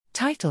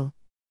Title: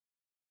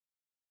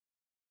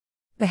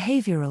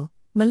 Behavioral,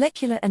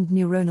 molecular and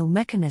neuronal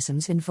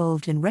mechanisms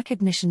involved in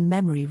recognition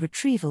memory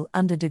retrieval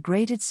under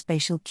degraded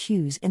spatial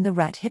cues in the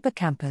rat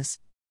hippocampus.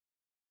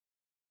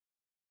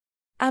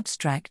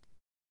 Abstract: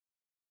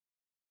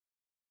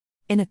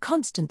 In a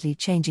constantly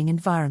changing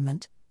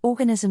environment,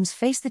 organisms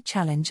face the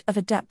challenge of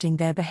adapting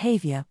their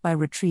behavior by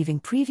retrieving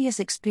previous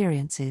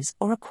experiences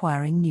or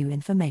acquiring new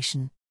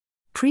information.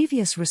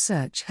 Previous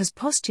research has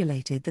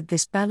postulated that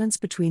this balance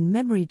between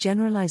memory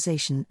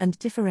generalization and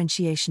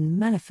differentiation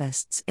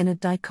manifests in a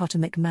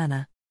dichotomic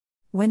manner.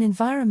 When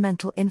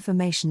environmental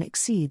information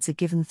exceeds a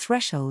given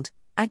threshold,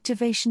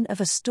 activation of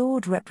a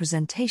stored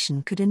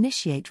representation could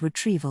initiate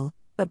retrieval,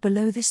 but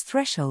below this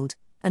threshold,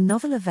 a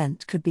novel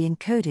event could be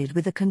encoded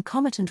with a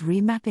concomitant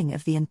remapping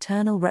of the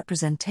internal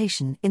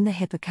representation in the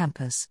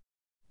hippocampus.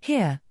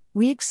 Here,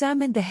 we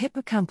examined the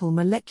hippocampal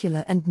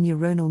molecular and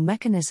neuronal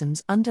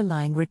mechanisms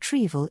underlying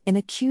retrieval in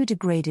a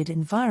cue-degraded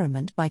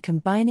environment by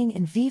combining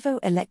in vivo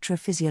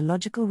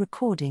electrophysiological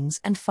recordings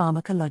and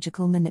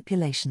pharmacological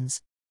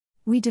manipulations.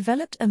 We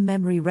developed a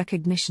memory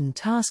recognition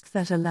task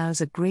that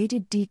allows a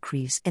graded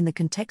decrease in the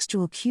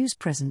contextual cues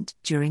present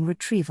during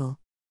retrieval.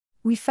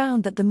 We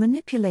found that the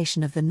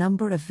manipulation of the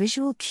number of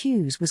visual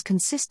cues was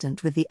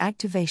consistent with the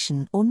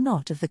activation or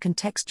not of the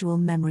contextual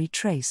memory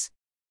trace.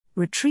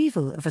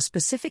 Retrieval of a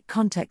specific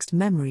context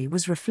memory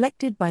was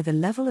reflected by the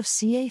level of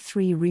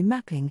CA3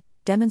 remapping,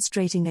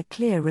 demonstrating a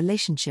clear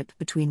relationship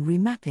between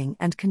remapping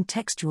and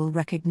contextual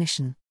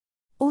recognition.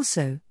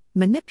 Also,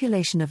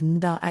 manipulation of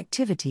NDA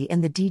activity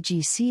in the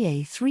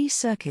DGCA3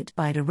 circuit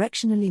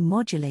bidirectionally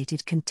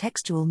modulated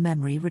contextual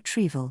memory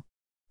retrieval.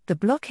 The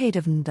blockade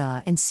of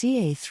NDA in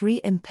CA3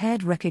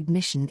 impaired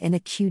recognition in a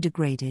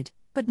cue-degraded,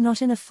 but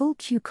not in a full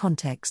cue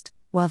context,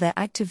 while their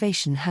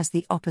activation has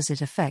the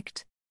opposite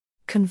effect.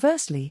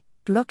 Conversely,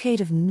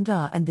 blockade of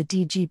NDA and the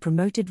DG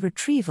promoted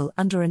retrieval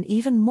under an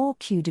even more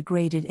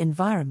cue-degraded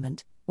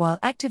environment, while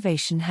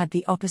activation had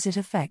the opposite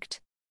effect.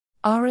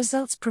 Our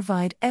results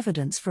provide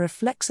evidence for a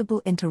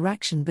flexible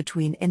interaction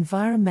between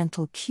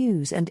environmental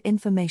cues and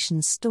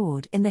information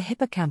stored in the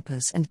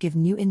hippocampus and give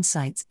new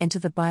insights into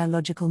the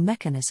biological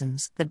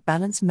mechanisms that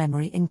balance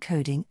memory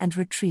encoding and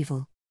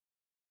retrieval.